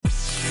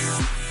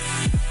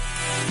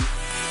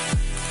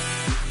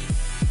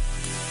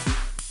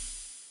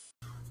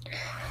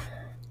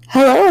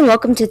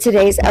welcome to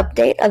today's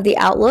update of The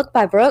Outlook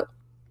by Brooke.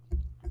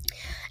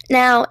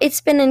 Now, it's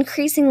been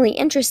increasingly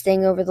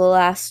interesting over the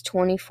last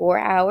 24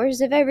 hours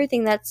of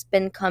everything that's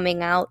been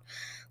coming out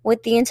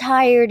with the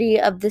entirety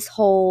of this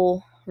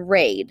whole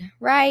raid,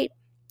 right?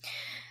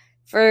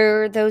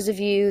 For those of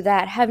you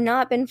that have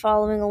not been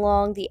following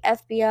along, the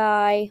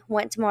FBI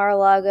went to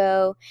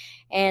Mar-a-Lago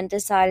and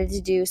decided to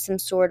do some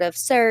sort of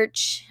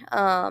search.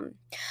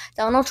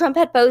 Donald Trump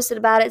had posted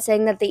about it,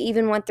 saying that they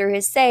even went through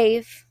his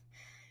safe.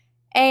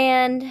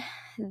 And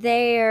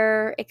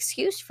their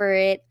excuse for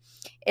it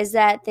is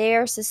that they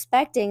are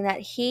suspecting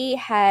that he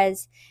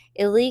has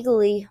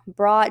illegally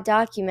brought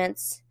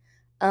documents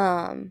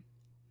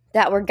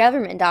that were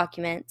government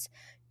documents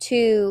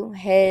to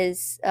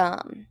his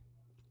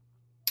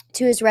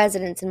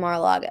residence in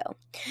Mar-a-Lago.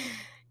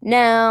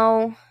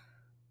 Now,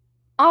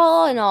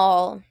 all in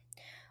all,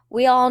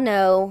 we all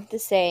know the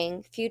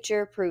saying,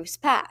 future proofs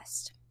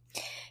past.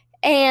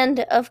 And,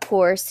 of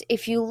course,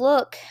 if you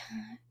look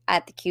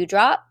at the Q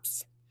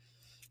drops,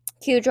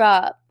 Q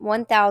drop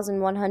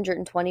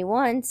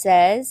 1121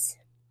 says,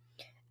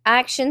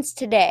 actions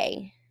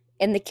today.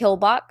 In the kill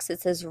box,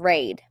 it says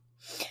raid.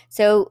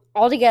 So,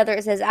 altogether,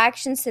 it says,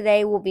 actions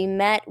today will be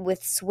met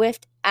with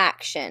swift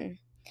action.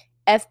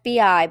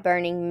 FBI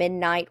burning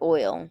midnight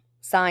oil.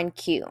 Signed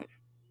Q.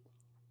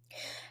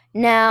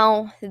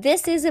 Now,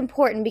 this is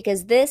important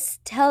because this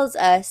tells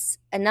us,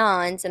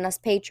 Anons and us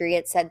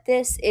patriots, that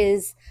this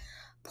is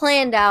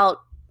planned out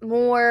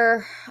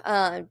more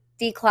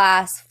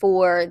declass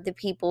for the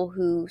people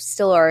who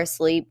still are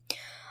asleep.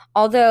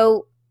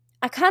 Although,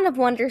 I kind of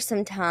wonder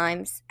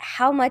sometimes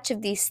how much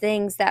of these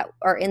things that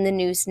are in the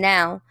news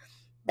now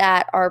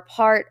that are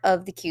part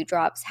of the Q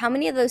drops, how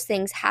many of those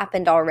things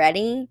happened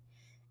already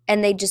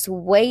and they just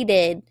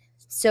waited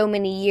so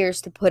many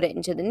years to put it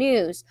into the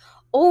news?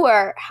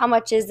 Or how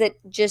much is it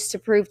just to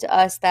prove to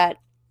us that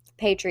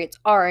patriots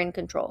are in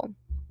control?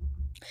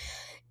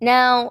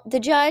 Now,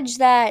 the judge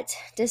that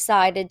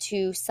decided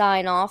to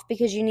sign off,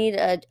 because you need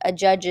a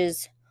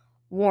judge's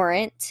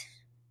warrant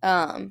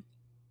to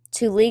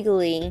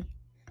legally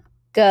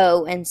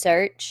go and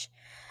search,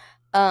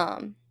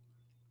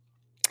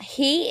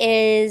 he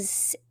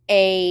is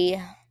his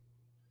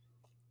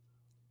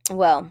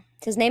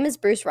name is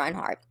Bruce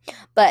Reinhart,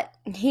 but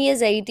he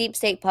is a deep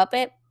state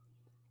puppet.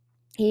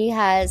 He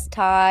has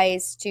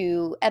ties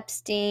to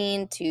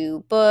Epstein,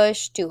 to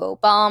Bush, to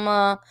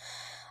Obama,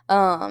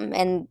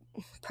 and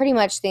pretty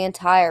much the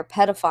entire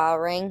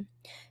pedophile ring.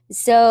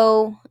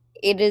 So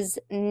it is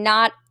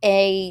not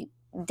a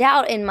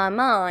doubt in my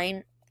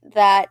mind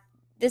that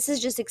this is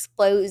just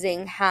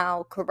exposing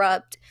how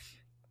corrupt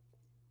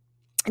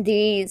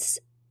these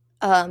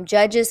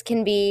judges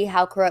can be,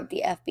 how corrupt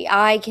the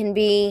FBI can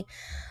be,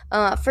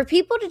 for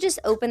people to just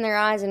open their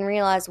eyes and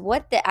realize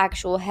what the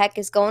actual heck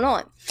is going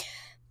on.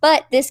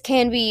 But this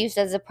can be used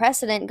as a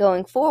precedent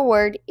going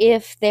forward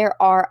if there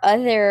are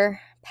other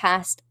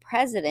past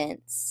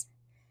presidents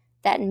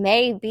that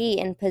may be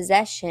in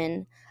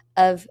possession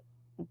of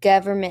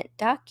government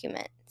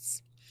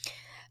documents.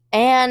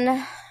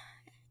 And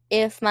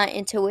if my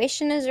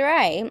intuition is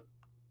right,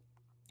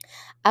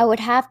 I would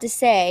have to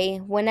say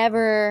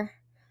whenever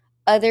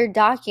other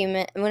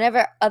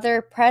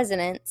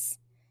presidents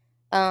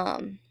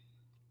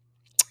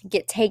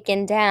get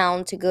taken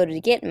down to go to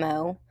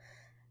Gitmo,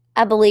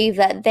 I believe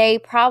that they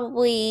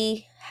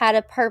probably had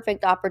a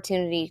perfect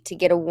opportunity to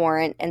get a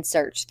warrant and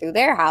search through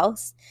their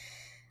house.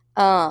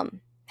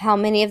 How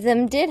many of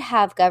them did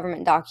have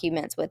government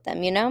documents with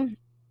them, you know?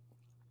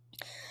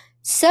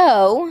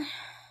 So,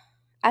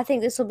 I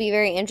think this will be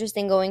very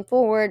interesting going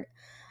forward,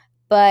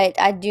 but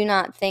I do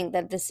not think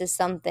that this is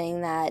something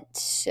that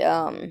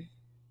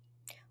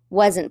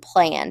wasn't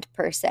planned,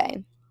 per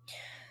se.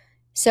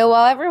 So,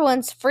 while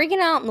everyone's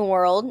freaking out in the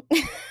world,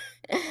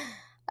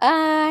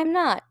 I'm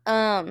not.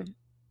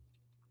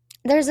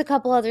 There's a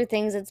couple other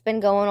things that's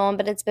been going on,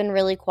 but it's been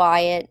really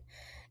quiet.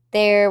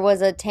 There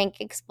was a tank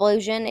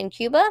explosion in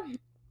Cuba,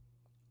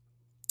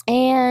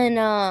 and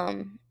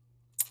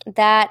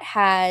that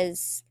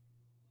has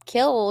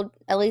killed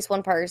at least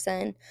one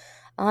person.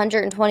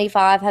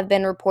 125 have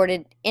been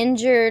reported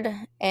injured,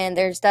 and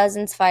there's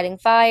dozens fighting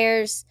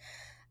fires.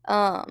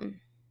 It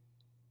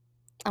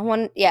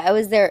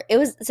was there. It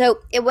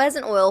was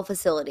an oil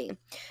facility.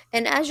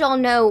 And as y'all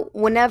know,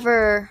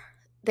 whenever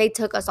they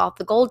took us off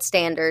the gold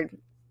standard,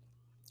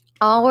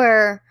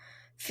 our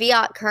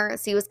fiat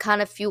currency was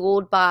kind of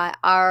fueled by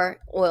our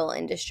oil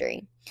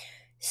industry.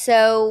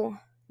 So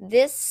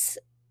this,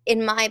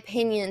 in my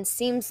opinion,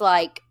 seems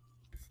like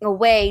a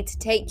way to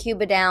take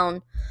Cuba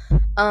down,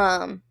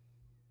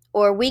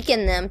 or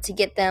weaken them to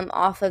get them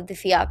off of the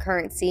fiat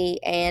currency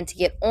and to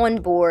get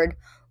on board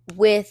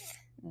with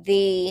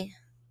the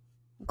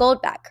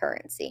gold-backed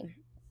currency.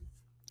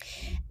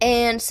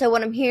 And so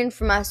what I'm hearing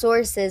from my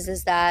sources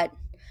is that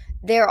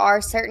there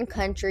are certain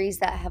countries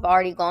that have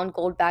already gone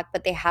gold-backed,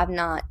 but they have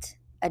not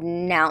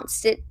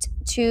announced it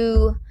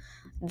to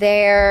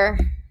their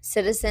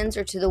citizens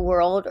or to the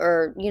world,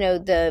 or,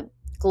 the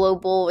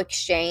global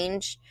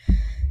exchange.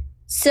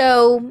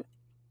 So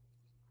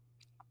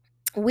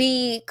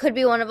We could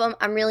be one of them.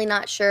 I'm really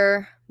not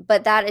sure,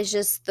 but that is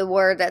just the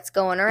word that's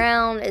going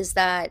around, is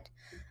that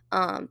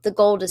the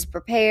gold is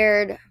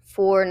prepared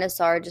for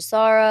NESARA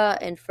GESARA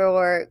and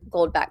for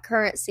gold-backed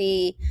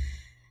currency.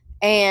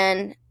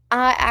 And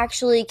I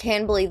actually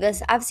can believe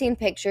this. I've seen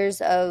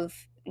pictures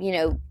of,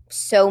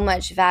 so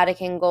much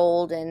Vatican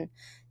gold, and,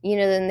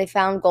 then they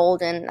found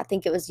gold in, I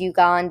think it was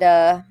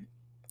Uganda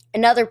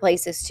and other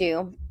places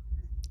too.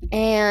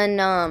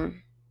 And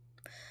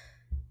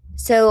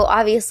so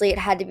obviously it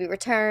had to be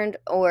returned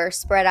or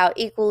spread out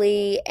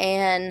equally.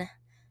 And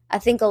I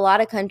think a lot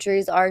of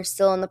countries are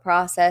still in the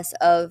process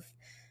of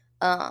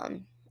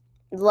um,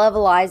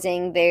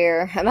 levelizing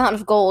their amount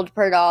of gold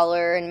per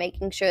dollar and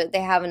making sure that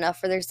they have enough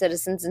for their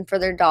citizens and for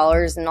their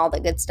dollars and all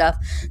that good stuff.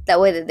 That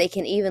way that they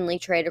can evenly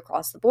trade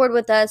across the board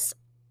with us.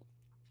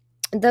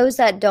 Those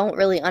that don't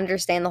really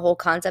understand the whole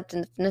concept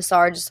of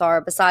NESARA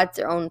GESARA, besides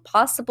their own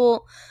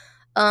possible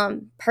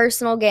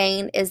personal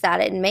gain, is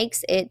that it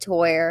makes it to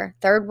where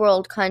third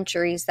world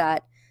countries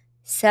that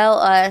sell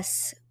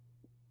us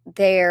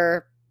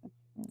their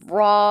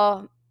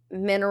raw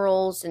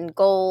minerals and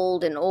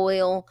gold and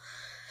oil,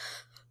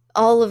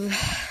 all of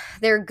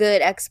their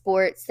good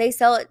exports, they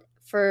sell it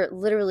for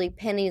literally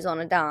pennies on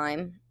a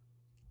dime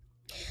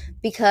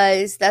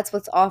because that's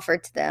what's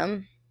offered to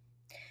them.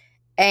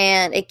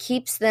 And it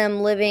keeps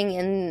them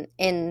living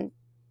in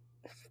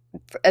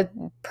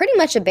pretty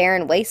much a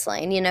barren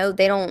wasteland.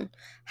 They don't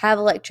have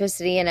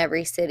electricity in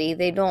every city.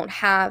 They don't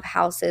have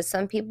houses.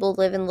 Some people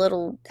live in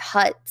little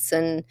huts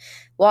and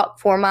walk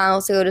 4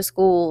 miles to go to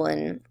school.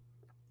 And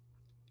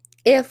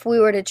if we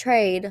were to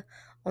trade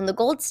on the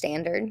gold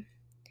standard,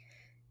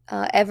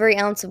 every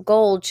ounce of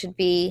gold should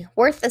be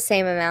worth the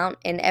same amount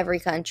in every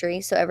country.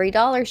 So every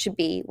dollar should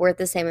be worth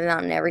the same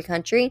amount in every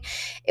country.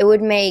 It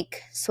would make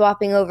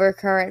swapping over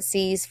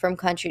currencies from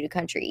country to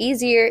country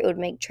easier. It would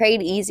make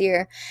trade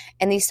easier.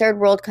 And these third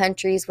world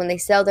countries, when they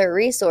sell their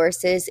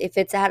resources, if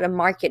it's at a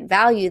market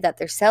value that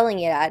they're selling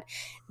it at,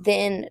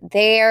 then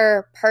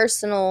their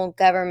personal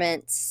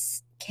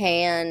governments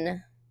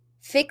can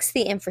fix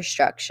the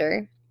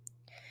infrastructure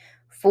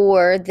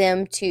for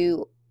them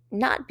to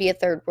not be a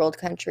third world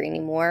country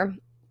anymore.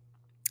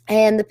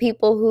 And the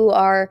people who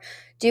are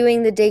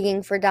doing the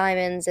digging for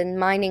diamonds and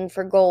mining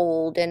for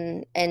gold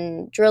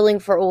and drilling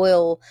for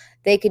oil,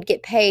 they could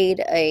get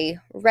paid a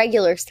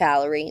regular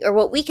salary, or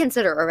what we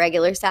consider a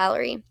regular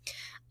salary,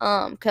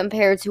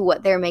 compared to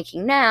what they're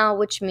making now,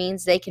 which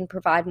means they can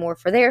provide more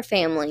for their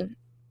family.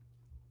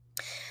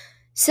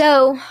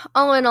 So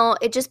all in all,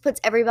 it just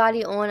puts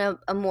everybody on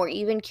a more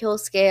even kill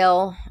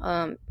scale,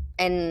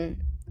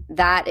 and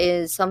that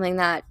is something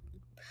that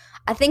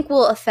I think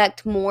will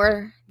affect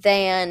more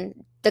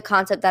than the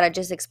concept that I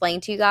just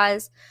explained to you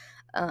guys.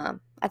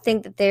 I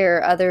think that there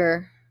are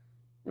other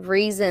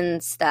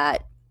reasons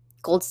that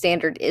gold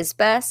standard is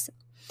best.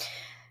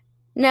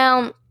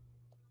 Now,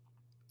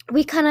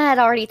 we kind of had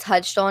already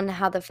touched on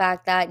how the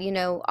fact that,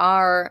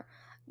 our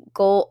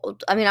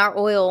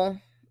oil,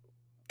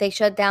 they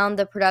shut down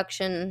the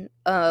production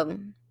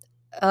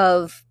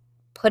of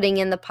putting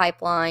in the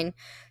pipeline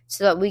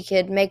so that we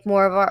could make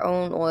more of our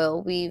own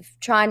oil. We've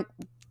tried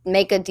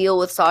make a deal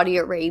with Saudi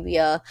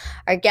Arabia.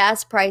 Our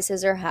gas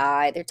prices are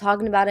high. They're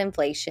talking about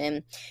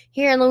inflation.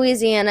 Here in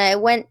Louisiana,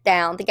 it went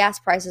down. The gas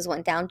prices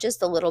went down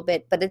just a little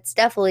bit, but it's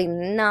definitely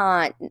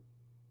not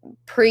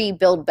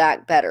pre-Build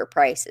Back Better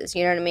prices.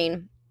 You know what I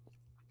mean?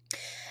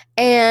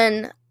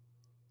 And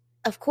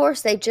of course,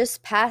 they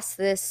just passed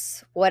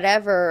this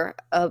whatever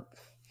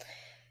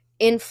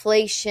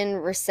inflation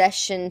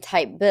recession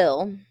type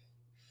bill.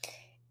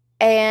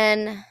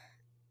 And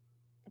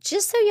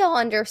just so y'all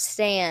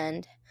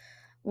understand,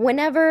 we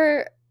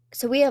have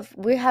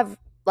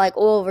like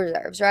oil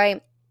reserves,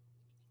 right?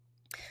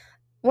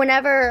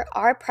 Whenever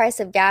our price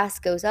of gas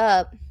goes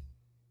up,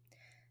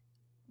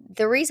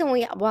 the reason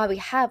why we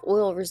have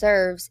oil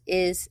reserves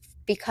is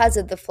because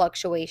of the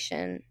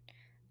fluctuation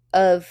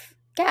of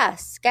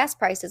gas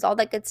prices, all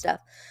that good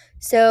stuff.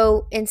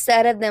 So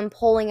instead of them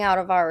pulling out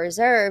of our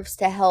reserves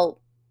to help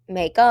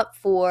make up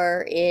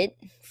for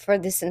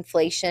this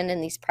inflation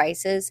and these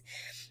prices,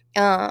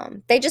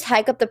 they just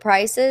hike up the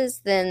prices.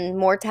 Then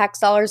more tax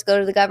dollars go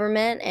to the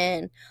government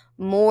and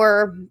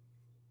more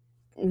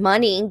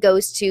money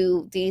goes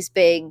to these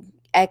big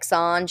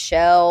Exxon,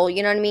 Shell,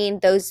 you know what I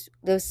mean? Those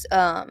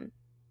that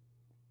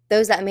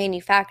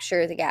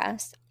manufacture the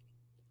gas.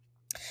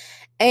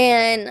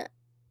 And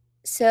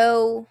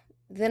so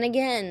then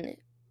again,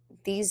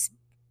 these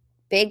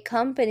big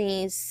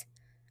companies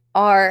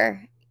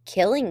are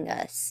killing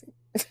us.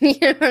 You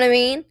know what I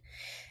mean?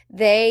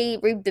 They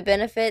reap the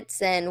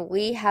benefits and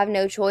we have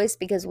no choice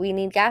because we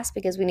need gas,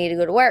 because we need to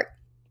go to work.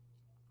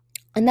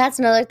 And that's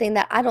another thing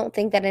that I don't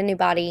think that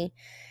anybody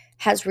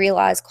has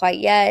realized quite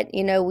yet.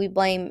 We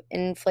blame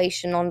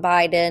inflation on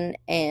Biden,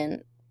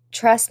 and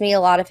trust me, a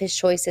lot of his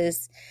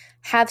choices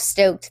have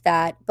stoked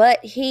that.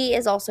 But he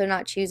is also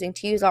not choosing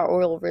to use our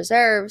oil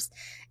reserves,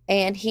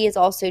 and he is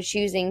also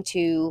choosing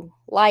to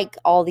like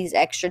all these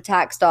extra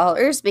tax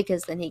dollars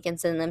because then he can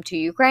send them to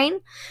Ukraine.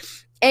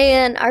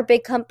 And our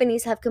big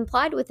companies have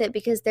complied with it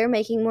because they're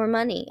making more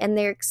money and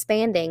they're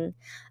expanding.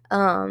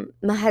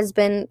 My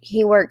husband,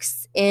 he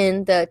works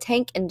in the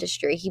tank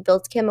industry. He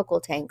builds chemical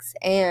tanks,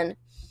 and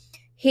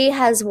he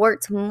has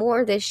worked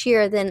more this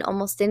year than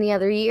almost any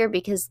other year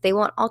because they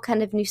want all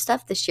kind of new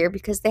stuff this year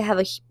because they have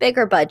a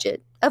bigger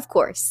budget, of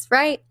course,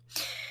 right?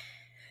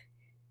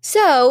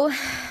 So,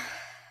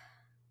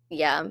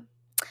 yeah,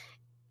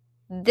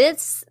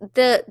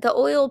 the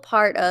oil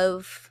part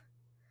of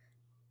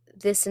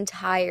this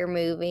entire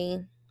movie,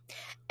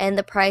 and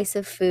the price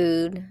of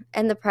food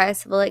and the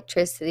price of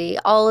electricity,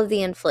 all of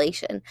the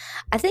inflation,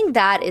 I think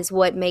that is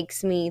what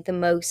makes me the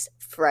most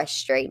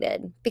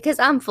frustrated because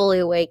I'm fully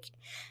awake,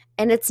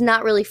 and it's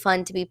not really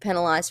fun to be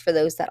penalized for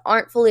those that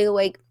aren't fully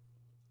awake.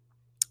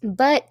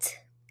 But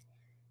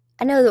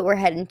I know that we're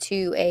heading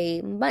to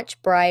a much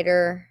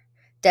brighter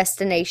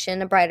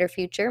destination, a brighter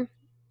future,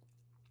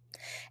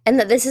 and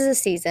that this is a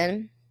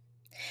season.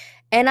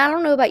 And I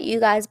don't know about you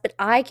guys, but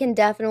I can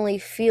definitely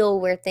feel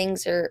where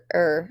things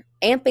are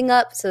amping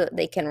up so that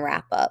they can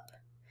wrap up.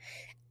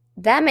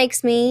 That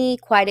makes me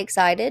quite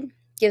excited,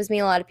 gives me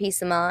a lot of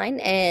peace of mind.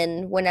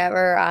 And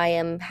whenever I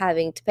am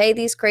having to pay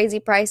these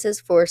crazy prices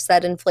for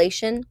said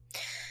inflation,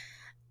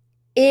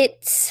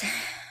 it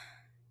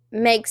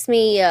makes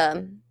me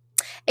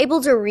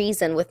able to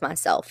reason with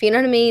myself. You know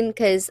what I mean?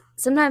 Because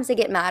sometimes I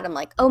get mad. I'm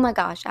like, oh my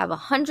gosh, I have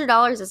 $100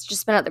 that's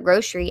just spent at the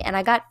grocery and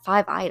I got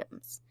 5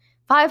 items,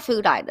 5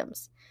 food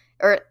items.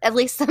 Or at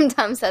least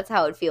sometimes that's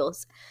how it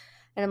feels.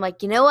 And I'm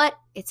like, you know what?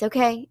 It's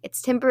okay.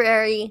 It's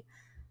temporary.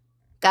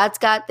 God's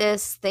got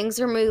this. Things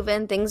are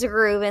moving. Things are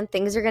grooving.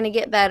 Things are going to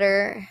get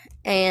better.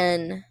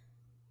 And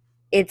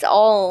it's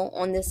all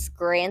on this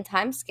grand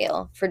time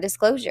scale for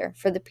disclosure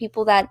for the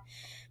people that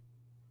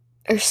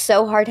are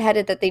so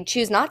hard-headed that they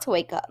choose not to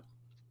wake up.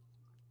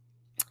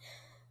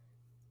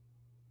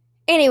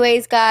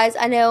 Anyways, guys,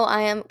 I know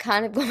I am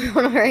kind of going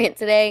on a rant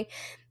today,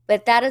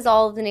 but that is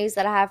all of the news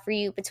that I have for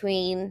you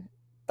between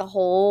the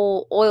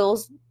whole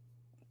oil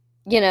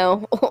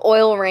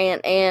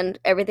rant and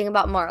everything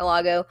about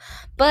Mar-a-Lago.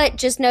 But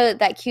just know that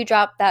that Q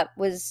drop, that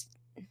was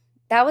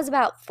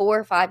about 4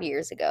 or 5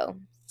 years ago.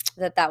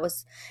 That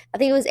was, I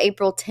think it was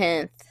April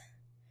 10th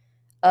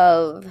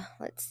of,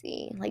 let's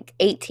see, like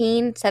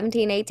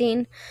 17,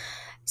 18.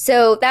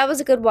 So that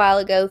was a good while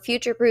ago.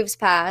 Future proofs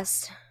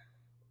past.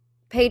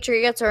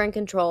 Patriots are in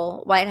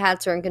control. White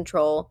hats are in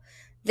control.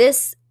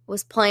 This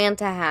was planned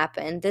to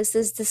happen. This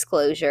is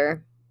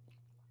disclosure.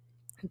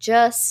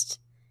 Just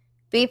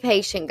be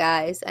patient,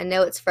 guys. I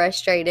know it's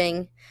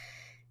frustrating.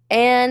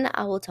 And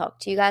I will talk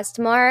to you guys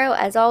tomorrow.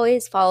 As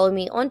always, follow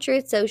me on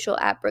Truth Social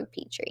at Brooke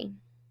Petrie.